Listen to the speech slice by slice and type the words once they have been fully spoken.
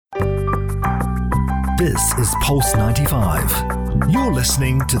This is Pulse 95. You're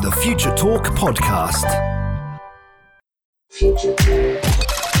listening to the Future Talk podcast. Future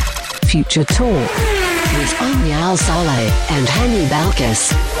Talk with Anya Al-Saleh and Hani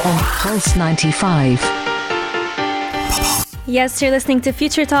Balkis on Pulse 95. Yes, you're listening to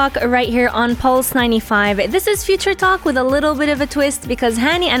Future Talk right here on Pulse 95. This is Future Talk with a little bit of a twist because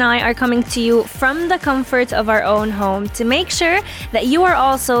Hani and I are coming to you from the comfort of our own home to make sure that you are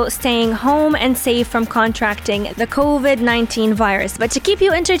also staying home and safe from contracting the Covid-19 virus. But to keep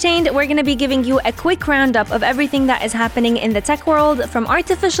you entertained, we're going to be giving you a quick roundup of everything that is happening in the tech world, from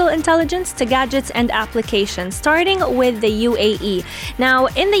artificial intelligence to gadgets and applications, starting with the UAE. Now,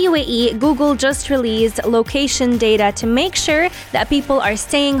 in the UAE, Google just released location data to make sure that people are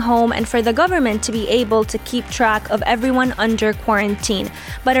staying home and for the government to be able to keep track of everyone under quarantine.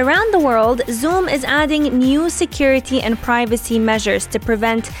 But around the world, Zoom is adding new security and privacy measures to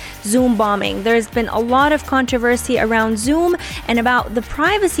prevent Zoom bombing. There's been a lot of controversy around Zoom and about the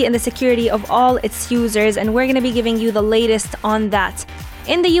privacy and the security of all its users, and we're going to be giving you the latest on that.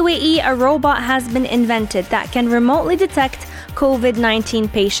 In the UAE, a robot has been invented that can remotely detect Covid-19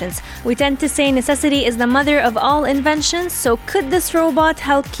 patients. We tend to say necessity is the mother of all inventions, so could this robot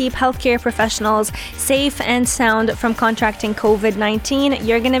help keep healthcare professionals safe and sound from contracting Covid-19?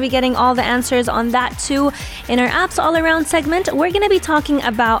 You're going to be getting all the answers on that too. In our Apps All Around segment, we're going to be talking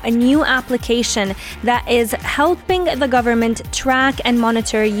about a new application that is helping the government track and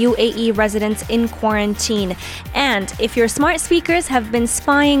monitor UAE residents in quarantine. And if your smart speakers have been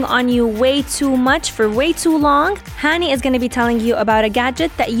spying on you way too much for way too long, Hani is going to be telling you about a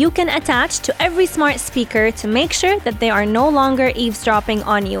gadget that you can attach to every smart speaker to make sure that they are no longer eavesdropping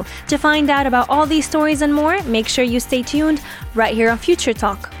on you. To find out about all these stories and more, make sure you stay tuned right here on Future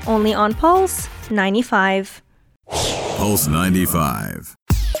Talk, only on Pulse 95. Pulse 95.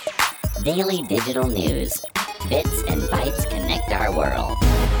 Daily digital news. Bits and bytes connect our world.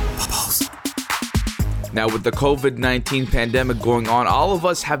 Now, with the COVID-19 pandemic going on, all of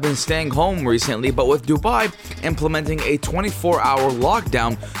us have been staying home recently, but with Dubai implementing a 24-hour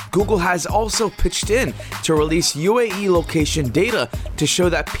lockdown, Google has also pitched in to release UAE location data to show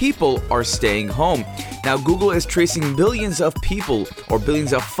that people are staying home. Now, Google is tracing billions of people or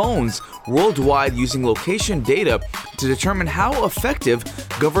billions of phones worldwide using location data to determine how effective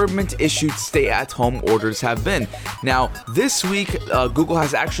government-issued stay-at-home orders have been. Now, this week, Google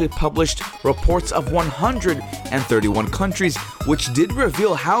has actually published reports of 131 countries, which did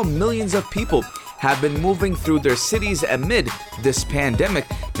reveal how millions of people have been moving through their cities amid this pandemic.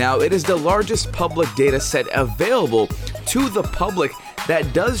 Now, it is the largest public data set available to the public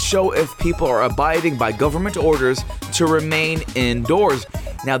that does show if people are abiding by government orders to remain indoors.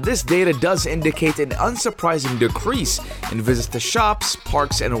 Now, this data does indicate an unsurprising decrease in visits to shops,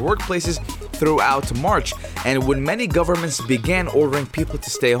 parks, and workplaces throughout March, and when many governments began ordering people to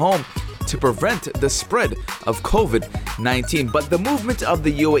stay home to prevent the spread of COVID-19. But the movement of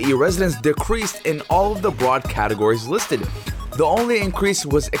the UAE residents decreased in all of the broad categories listed. The only increase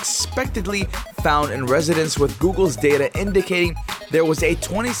was expectedly found in residents, with Google's data indicating there was a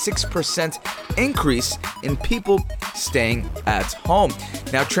 26% increase in people staying at home.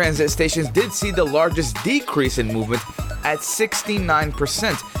 Now, transit stations did see the largest decrease in movement at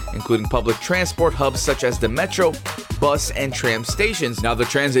 69%, including public transport hubs such as the metro, bus, and tram stations. Now, the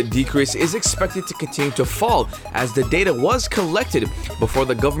transit decrease is expected to continue to fall as the data was collected before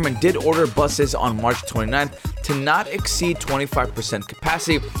the government did order buses on March 29th to not exceed 25%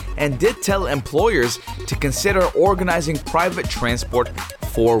 capacity and did tell employers to consider organizing private transport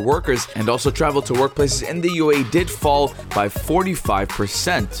for workers, and also travel to workplaces in the UAE did fall by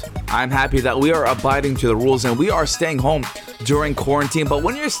 45%. I'm happy that we are abiding to the rules and we are staying home during quarantine. But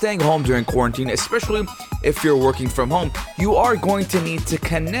when you're staying home during quarantine, especially if you're working from home, you are going to need to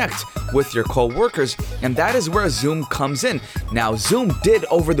connect with your co-workers, and that is where Zoom comes in. Now, Zoom did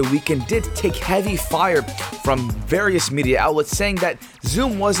over the weekend take heavy fire from various media outlets saying that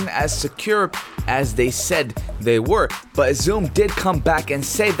Zoom wasn't as secure as they said they were, but Zoom did come back and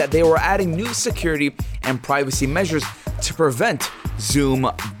say that they were adding new security and privacy measures to prevent Zoom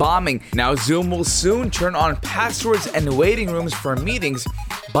bombing. Now, Zoom will soon turn on passwords and waiting rooms for meetings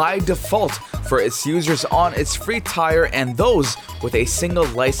by default for its users on its free tier and those with a single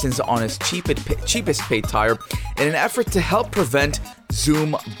license on its cheapest paid tier in an effort to help prevent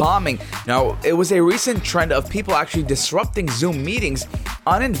Zoom bombing. Now, it was a recent trend of people actually disrupting Zoom meetings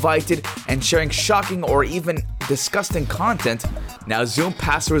uninvited and sharing shocking or even disgusting content. Now, Zoom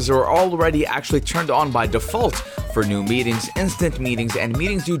passwords are already actually turned on by default for new meetings, instant meetings, and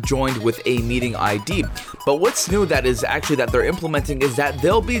meetings you joined with a meeting ID. But what's new that is actually that they're implementing is that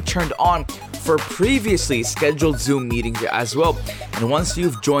they'll be turned on for previously scheduled Zoom meetings as well. And once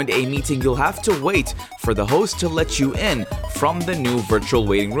you've joined a meeting, you'll have to wait for the host to let you in from the new virtual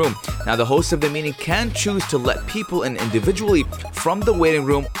waiting room. Now, the host of the meeting can choose to let people in individually from the waiting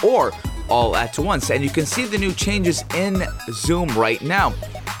room or all at once. And you can see the new changes in Zoom right now.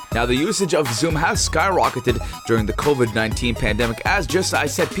 Now, the usage of Zoom has skyrocketed during the COVID-19 pandemic. As just I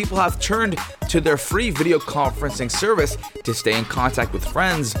said, people have turned to their free video conferencing service to stay in contact with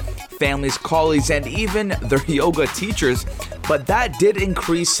friends, families, colleagues, and even their yoga teachers. But that did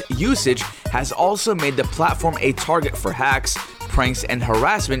increase usage, has also made the platform a target for hacks, pranks, and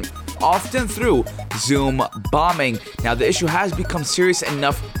harassment, often through Zoom bombing. Now, the issue has become serious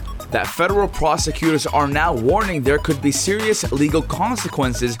enough that federal prosecutors are now warning there could be serious legal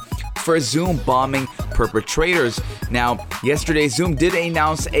consequences for Zoom bombing perpetrators. Now, yesterday, Zoom did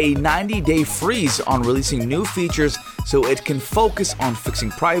announce a 90-day freeze on releasing new features so it can focus on fixing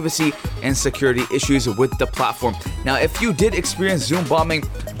privacy and security issues with the platform. Now, if you did experience Zoom bombing,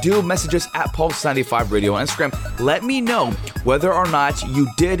 do message us at Pulse95 Radio on Instagram. Let me know whether or not you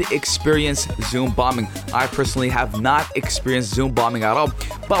did experience Zoom bombing. I personally have not experienced Zoom bombing at all,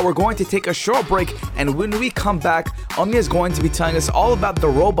 but we're going to take a short break, and when we come back, Omnia is going to be telling us all about the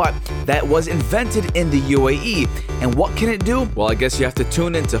robot that was invented in the UAE. And what can it do? Well, I guess you have to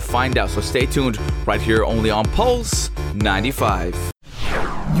tune in to find out. So stay tuned right here only on Pulse 95.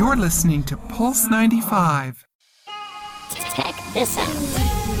 You're listening to Pulse 95. Check this out.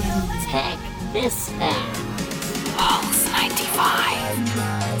 Check this out. Pulse 95.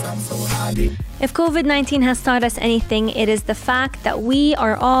 If COVID-19 has taught us anything, it is the fact that we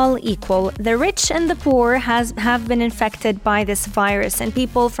are all equal. The rich and the poor have been infected by this virus, and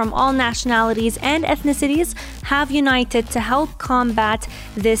people from all nationalities and ethnicities have united to help combat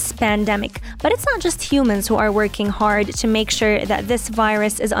this pandemic. But it's not just humans who are working hard to make sure that this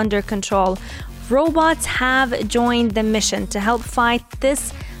virus is under control. Robots have joined the mission to help fight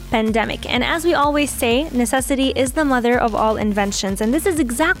this pandemic. And as we always say, necessity is the mother of all inventions. And this is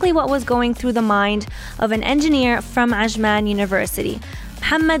exactly what was going through the mind of an engineer from Ajman University.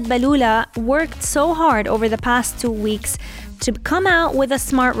 Mohammed Balula worked so hard over the past 2 weeks to come out with a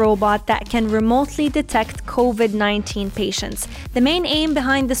smart robot that can remotely detect COVID-19 patients. The main aim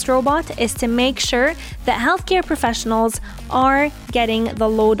behind this robot is to make sure that healthcare professionals are getting the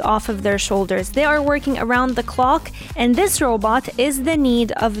load off of their shoulders. They are working around the clock, and this robot is the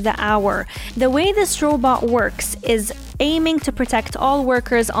need of the hour. The way this robot works is aiming to protect all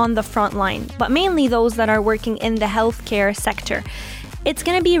workers on the front line, but mainly those that are working in the healthcare sector. It's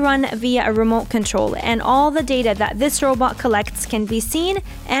going to be run via a remote control, and all the data that this robot collects can be seen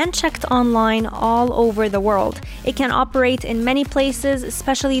and checked online all over the world. It can operate in many places,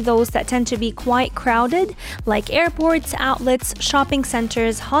 especially those that tend to be quite crowded, like airports, outlets, shopping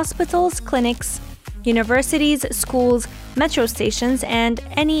centers, hospitals, clinics, universities, schools, metro stations, and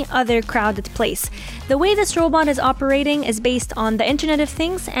any other crowded place. The way this robot is operating is based on the Internet of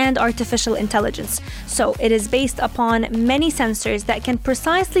Things and artificial intelligence. So it is based upon many sensors that can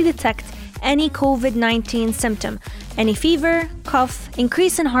precisely detect any COVID-19 symptom. Any fever, cough,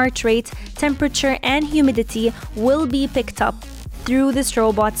 increase in heart rate, temperature, and humidity will be picked up through this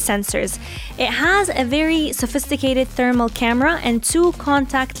robot's sensors. It has a very sophisticated thermal camera and 2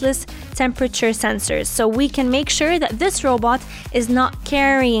 contactless temperature sensors, so we can make sure that this robot is not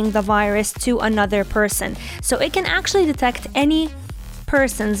carrying the virus to another person. So it can actually detect any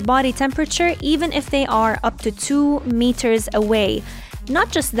person's body temperature even if they are up to 2 meters away.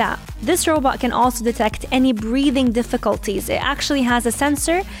 Not just that, this robot can also detect any breathing difficulties. It actually has a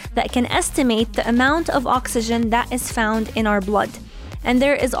sensor that can estimate the amount of oxygen that is found in our blood. And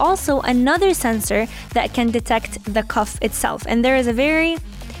there is also another sensor that can detect the cough itself. And there is a very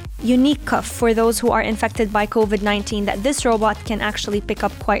unique cough for those who are infected by COVID-19 that this robot can actually pick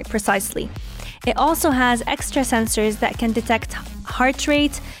up quite precisely. It also has extra sensors that can detect heart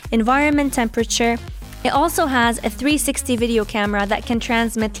rate, environment temperature. It also has a 360 video camera that can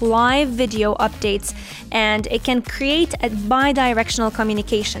transmit live video updates, and it can create a bi-directional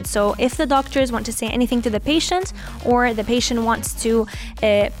communication. So if the doctors want to say anything to the patient, or the patient wants to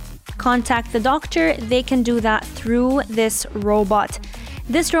contact the doctor, they can do that through this robot.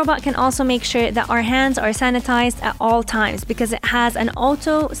 This robot can also make sure that our hands are sanitized at all times because it has an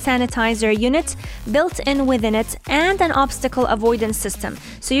auto sanitizer unit built in within it and an obstacle avoidance system.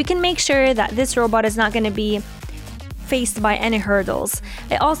 So you can make sure that this robot is not going to be faced by any hurdles.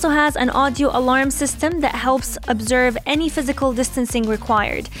 It also has an audio alarm system that helps observe any physical distancing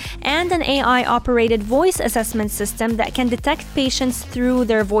required, and an AI-operated voice assessment system that can detect patients through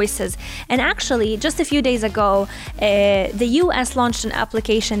their voices. And actually, just a few days ago, the US launched an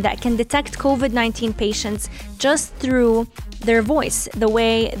application that can detect COVID-19 patients just through their voice, the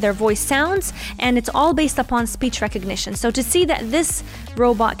way their voice sounds, and it's all based upon speech recognition. So to see that this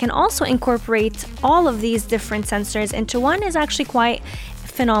robot can also incorporate all of these different sensors into one is actually quite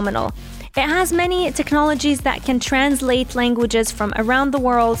phenomenal. It has many technologies that can translate languages from around the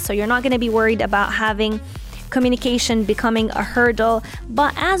world, so you're not going to be worried about having communication becoming a hurdle.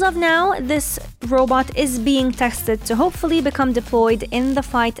 But as of now, this robot is being tested to hopefully become deployed in the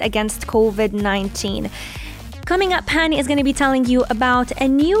fight against COVID-19. Coming up, Hani is going to be telling you about a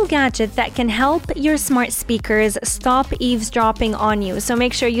new gadget that can help your smart speakers stop eavesdropping on you. So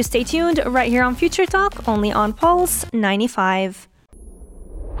make sure you stay tuned right here on Future Talk, only on Pulse 95.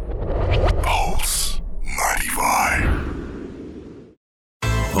 Pulse 95.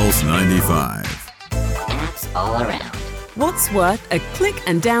 Pulse 95. Apps all around. What's worth a click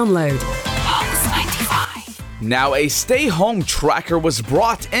and download? Pulse 95. Now, a stay-home tracker was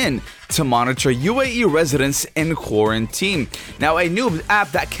brought in to monitor UAE residents in quarantine. Now, a new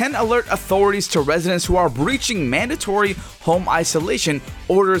app that can alert authorities to residents who are breaching mandatory home isolation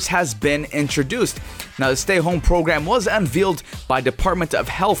orders has been introduced. Now, the stay-home program was unveiled by Department of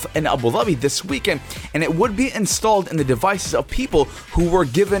Health in Abu Dhabi this weekend, and it would be installed in the devices of people who were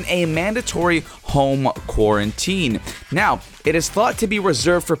given a mandatory home quarantine. Now, it is thought to be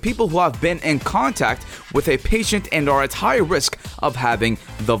reserved for people who have been in contact with a patient and are at high risk of having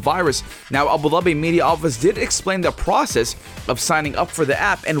the virus. Now, Abu Dhabi Media Office did explain the process of signing up for the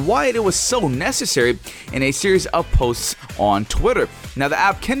app and why it was so necessary in a series of posts on Twitter. Now, the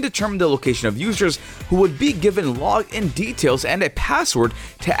app can determine the location of users who would be given login details and a password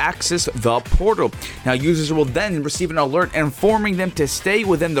to access the portal. Now, users will then receive an alert informing them to stay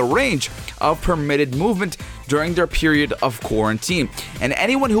within the range of permitted movement during their period of quarantine. And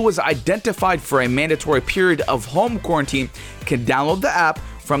anyone who was identified for a mandatory period of home quarantine can download the app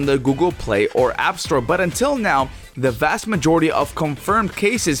from the Google Play or App Store. But until now, the vast majority of confirmed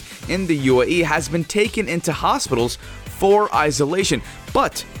cases in the UAE has been taken into hospitals for isolation.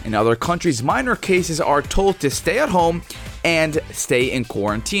 But in other countries, minor cases are told to stay at home and stay in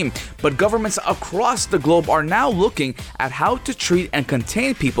quarantine. But governments across the globe are now looking at how to treat and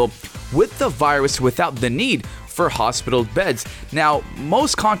contain people with the virus without the need for hospital beds. Now,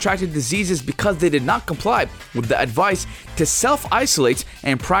 most contracted diseases because they did not comply with the advice to self-isolate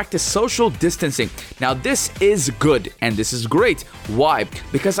and practice social distancing. Now, this is good and this is great. Why?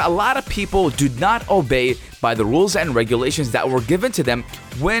 Because a lot of people do not obey by the rules and regulations that were given to them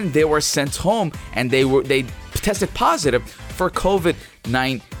when they were sent home and they tested positive for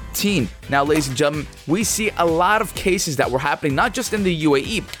COVID-19. Now, ladies and gentlemen, we see a lot of cases that were happening not just in the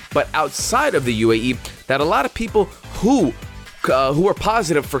UAE, but outside of the UAE, that a lot of people who were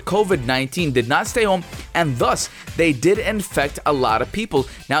positive for COVID-19 did not stay home, and thus they did infect a lot of people.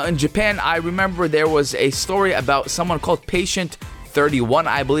 Now, in Japan, I remember there was a story about someone called Patient 31,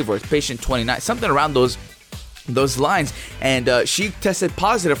 I believe, or Patient 29, something around those lines, and she tested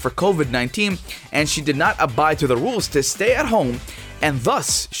positive for COVID-19, and she did not abide to the rules to stay at home. And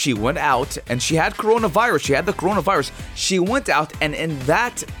thus, she went out and she had coronavirus. She had the coronavirus. She went out, and in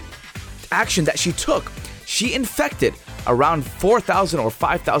that action that she took, she infected around 4,000 or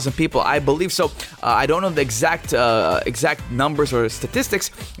 5,000 people, I believe. So I don't know the exact numbers or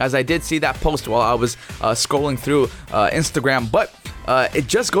statistics, as I did see that post while I was scrolling through Instagram. But it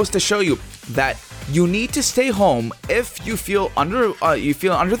just goes to show you that you need to stay home if you feel under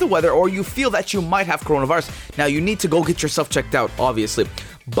the weather, or you feel that you might have coronavirus. Now, you need to go get yourself checked out, obviously,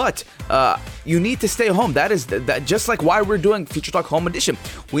 but you need to stay home. That is just like why we're doing Future Talk Home Edition.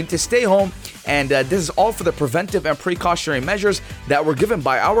 We need to stay home, and this is all for the preventive and precautionary measures that were given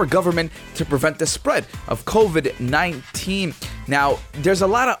by our government to prevent the spread of COVID-19. Now, there's a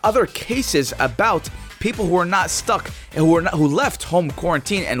lot of other cases about people who are not stuck and who left home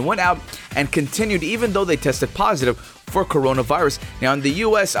quarantine and went out and continued even though they tested positive for coronavirus. Now, in the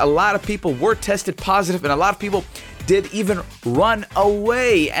US, a lot of people were tested positive, and a lot of people did even run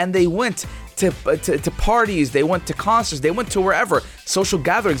away, and they went to parties, they went to concerts, they went to wherever, social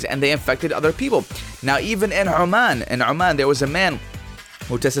gatherings, and they infected other people. Now, even in Oman, there was a man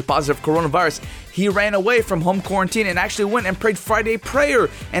who tested positive for coronavirus. He ran away from home quarantine and actually went and prayed Friday prayer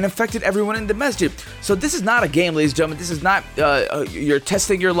and infected everyone in the masjid. So this is not a game, ladies and gentlemen. This is not you're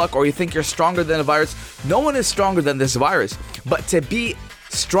testing your luck or you think you're stronger than the virus. No one is stronger than this virus. But to be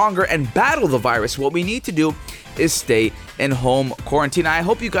stronger and battle the virus, what we need to do is stay in home quarantine. I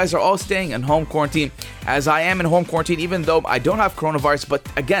hope you guys are all staying in home quarantine, as I am in home quarantine, even though I don't have coronavirus. But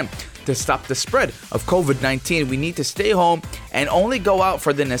again, to stop the spread of COVID-19, we need to stay home and only go out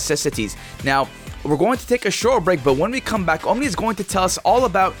for the necessities. Now, we're going to take a short break, but when we come back, Omni is going to tell us all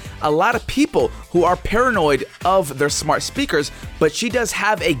about a lot of people who are paranoid of their smart speakers, but she does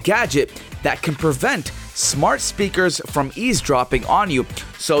have a gadget that can prevent smart speakers from eavesdropping on you.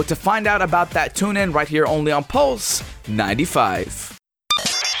 So to find out about that, tune in right here only on Pulse 95.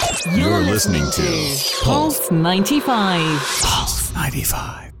 You're listening to Pulse 95. Pulse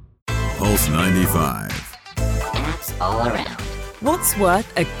 95. Pulse 95. Apps all around. What's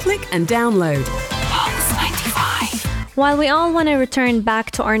worth a click and download? Pulse 95. While we all want to return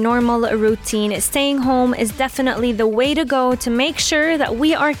back to our normal routine, staying home is definitely the way to go to make sure that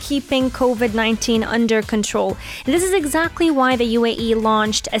we are keeping COVID-19 under control. And this is exactly why the UAE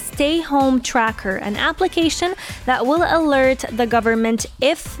launched a Stay Home Tracker, an application that will alert the government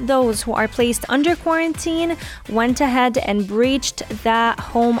if those who are placed under quarantine went ahead and breached that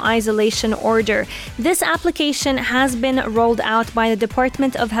home isolation order. This application has been rolled out by the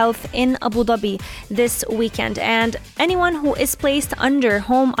Department of Health in Abu Dhabi this weekend, and anyone who is placed under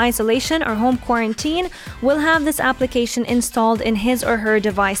home isolation or home quarantine will have this application installed in his or her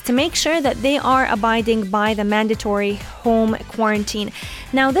device to make sure that they are abiding by the mandatory home quarantine.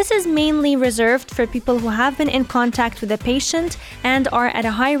 Now, this is mainly reserved for people who have been in contact with a patient and are at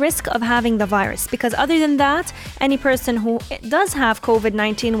a high risk of having the virus, because other than that, any person who does have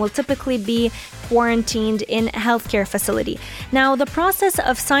COVID-19 will typically be quarantined in a healthcare facility. Now, the process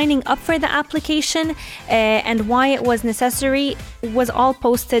of signing up for the application and why it was necessary was all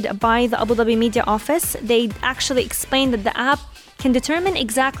posted by the Abu Dhabi Media Office. They actually explained that the app can determine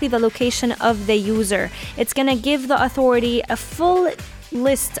exactly the location of the user. It's going to give the authority a full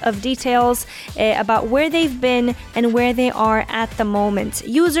list of details about where they've been and where they are at the moment.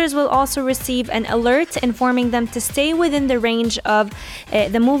 Users will also receive an alert informing them to stay within the range of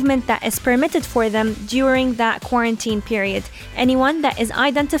the movement that is permitted for them during that quarantine period. Anyone that is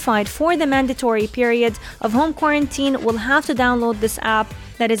identified for the mandatory period of home quarantine will have to download this app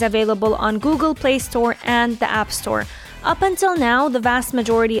that is available on Google Play Store and the App Store. Up until now, the vast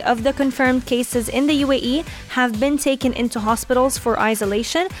majority of the confirmed cases in the UAE have been taken into hospitals for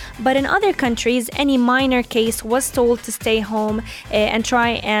isolation, but in other countries, any minor case was told to stay home and try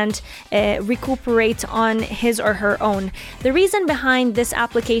and recuperate on his or her own. The reason behind this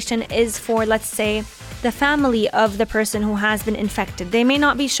application is for, let's say, the family of the person who has been infected. They may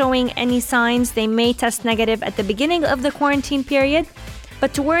not be showing any signs. They may test negative at the beginning of the quarantine period,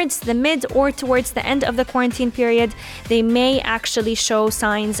 but towards the mid or towards the end of the quarantine period, they may actually show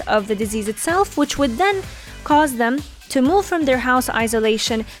signs of the disease itself, which would then cause them to move from their house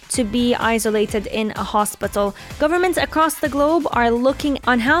isolation to be isolated in a hospital. Governments across the globe are looking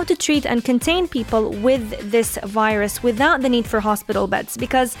on how to treat and contain people with this virus without the need for hospital beds,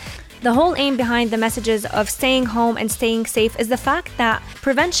 because the whole aim behind the messages of staying home and staying safe is the fact that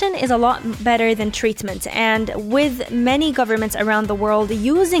prevention is a lot better than treatment. And with many governments around the world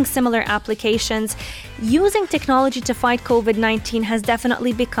using similar applications, using technology to fight COVID-19 has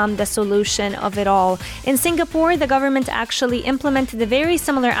definitely become the solution of it all. In Singapore, the government actually implemented a very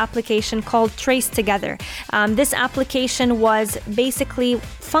similar application called Trace Together. This application was basically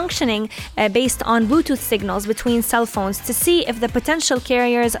functioning based on Bluetooth signals between cell phones to see if the potential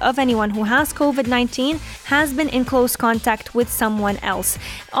carriers of anyone who has COVID-19 has been in close contact with someone else.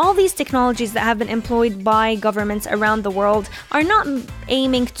 All these technologies that have been employed by governments around the world are not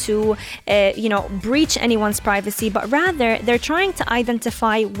aiming to, breach anyone's privacy, but rather they're trying to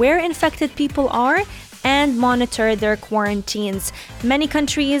identify where infected people are and monitor their quarantines. Many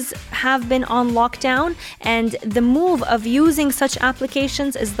countries have been on lockdown, and the move of using such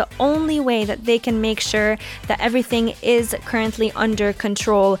applications is the only way that they can make sure that everything is currently under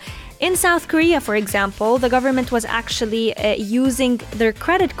control. In South Korea, for example, the government was actually using their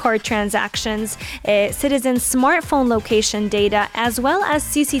credit card transactions, citizens' smartphone location data, as well as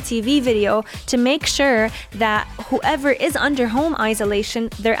CCTV video to make sure that whoever is under home isolation,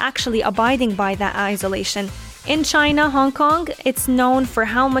 they're actually abiding by that isolation. In China, Hong Kong, it's known for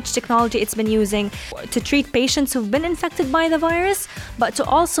how much technology it's been using to treat patients who've been infected by the virus, but to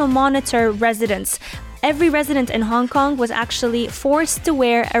also monitor residents. Every resident in Hong Kong was actually forced to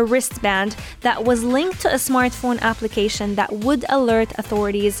wear a wristband that was linked to a smartphone application that would alert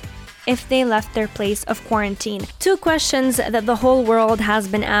authorities if they left their place of quarantine. Two questions that the whole world has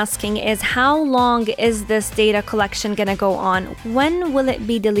been asking is, how long is this data collection going to go on? When will it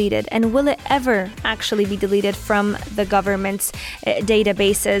be deleted? And will it ever actually be deleted from the government's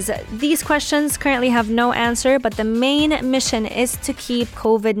databases? These questions currently have no answer, but the main mission is to keep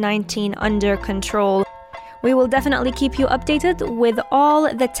COVID-19 under control. We will definitely keep you updated with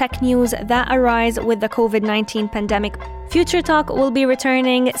all the tech news that arise with the COVID-19 pandemic. Future Talk will be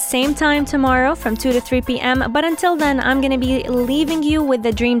returning same time tomorrow from 2 to 3 p.m. But until then, I'm going to be leaving you with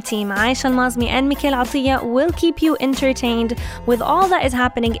the dream team. Aisha Al-Mazmi and Mikhail Atiyah will keep you entertained with all that is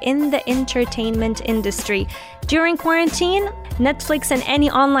happening in the entertainment industry. During quarantine, Netflix and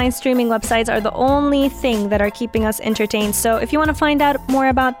any online streaming websites are the only thing that are keeping us entertained. So if you want to find out more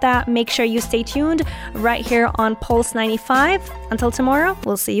about that, make sure you stay tuned right here on Pulse 95. Until tomorrow,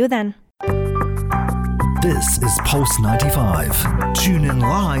 we'll see you then. This is Pulse 95. Tune in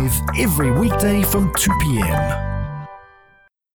live every weekday from 2 p.m.